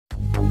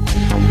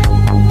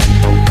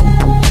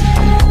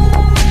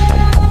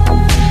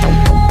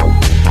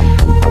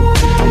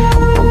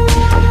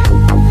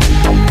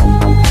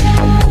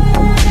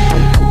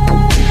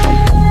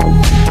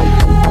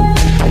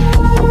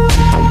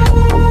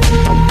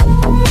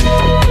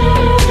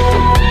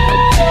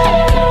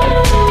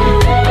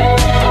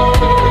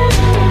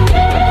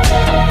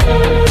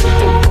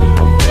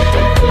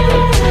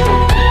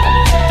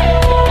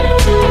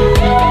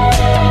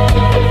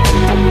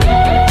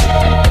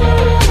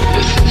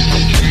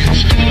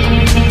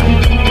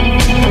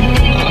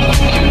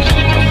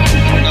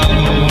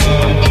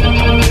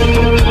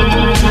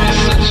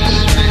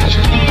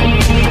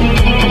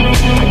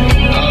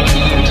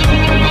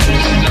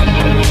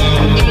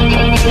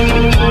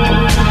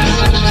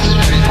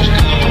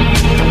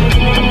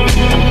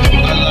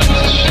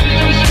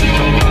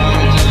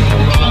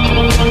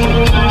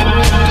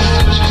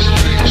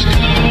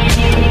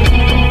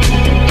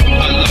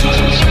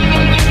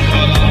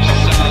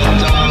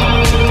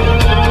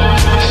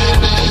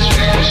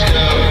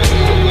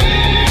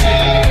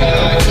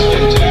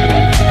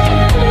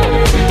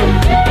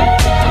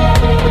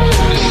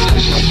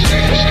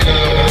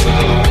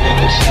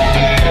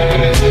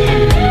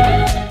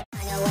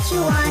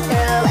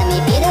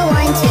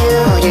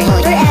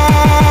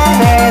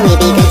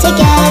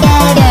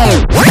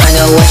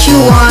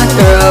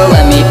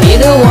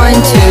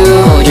want to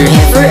hold your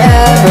hand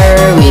forever,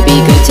 we'd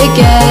be good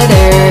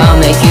together. I'll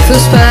make you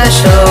feel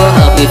special,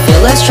 help you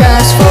feel less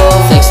stressful,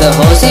 fix the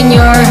holes in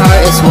your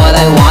heart, it's what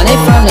I wanted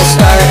from the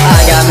start.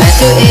 I got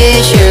mental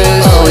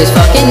issues, always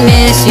fucking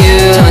miss you,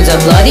 tons of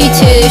bloody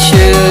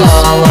tissues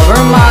all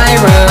over my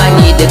room, I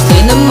need to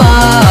clean them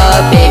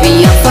up.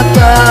 Baby, I'm fucked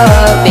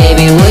up,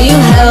 baby, will you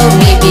help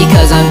me,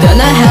 because I'm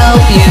gonna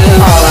help you.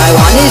 All I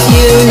want is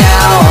you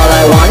now, all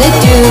I wanna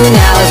do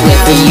now is wait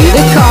for you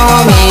to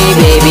call me.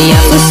 Baby,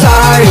 I'm so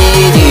sorry,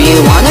 do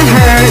you wanna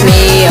hurt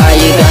me? Are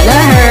you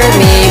gonna hurt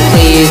me?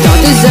 Please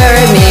don't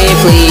desert me,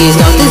 please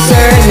don't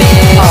desert me.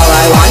 All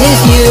I want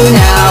is you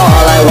now,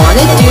 all I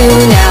wanna do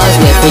now is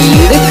wait for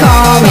you to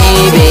call me.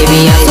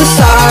 Baby, I'm so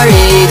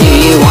sorry, do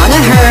you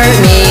wanna hurt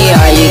me?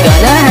 Are you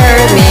gonna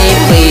hurt me?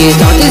 Please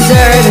don't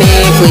desert me,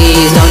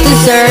 please don't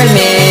desert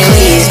me.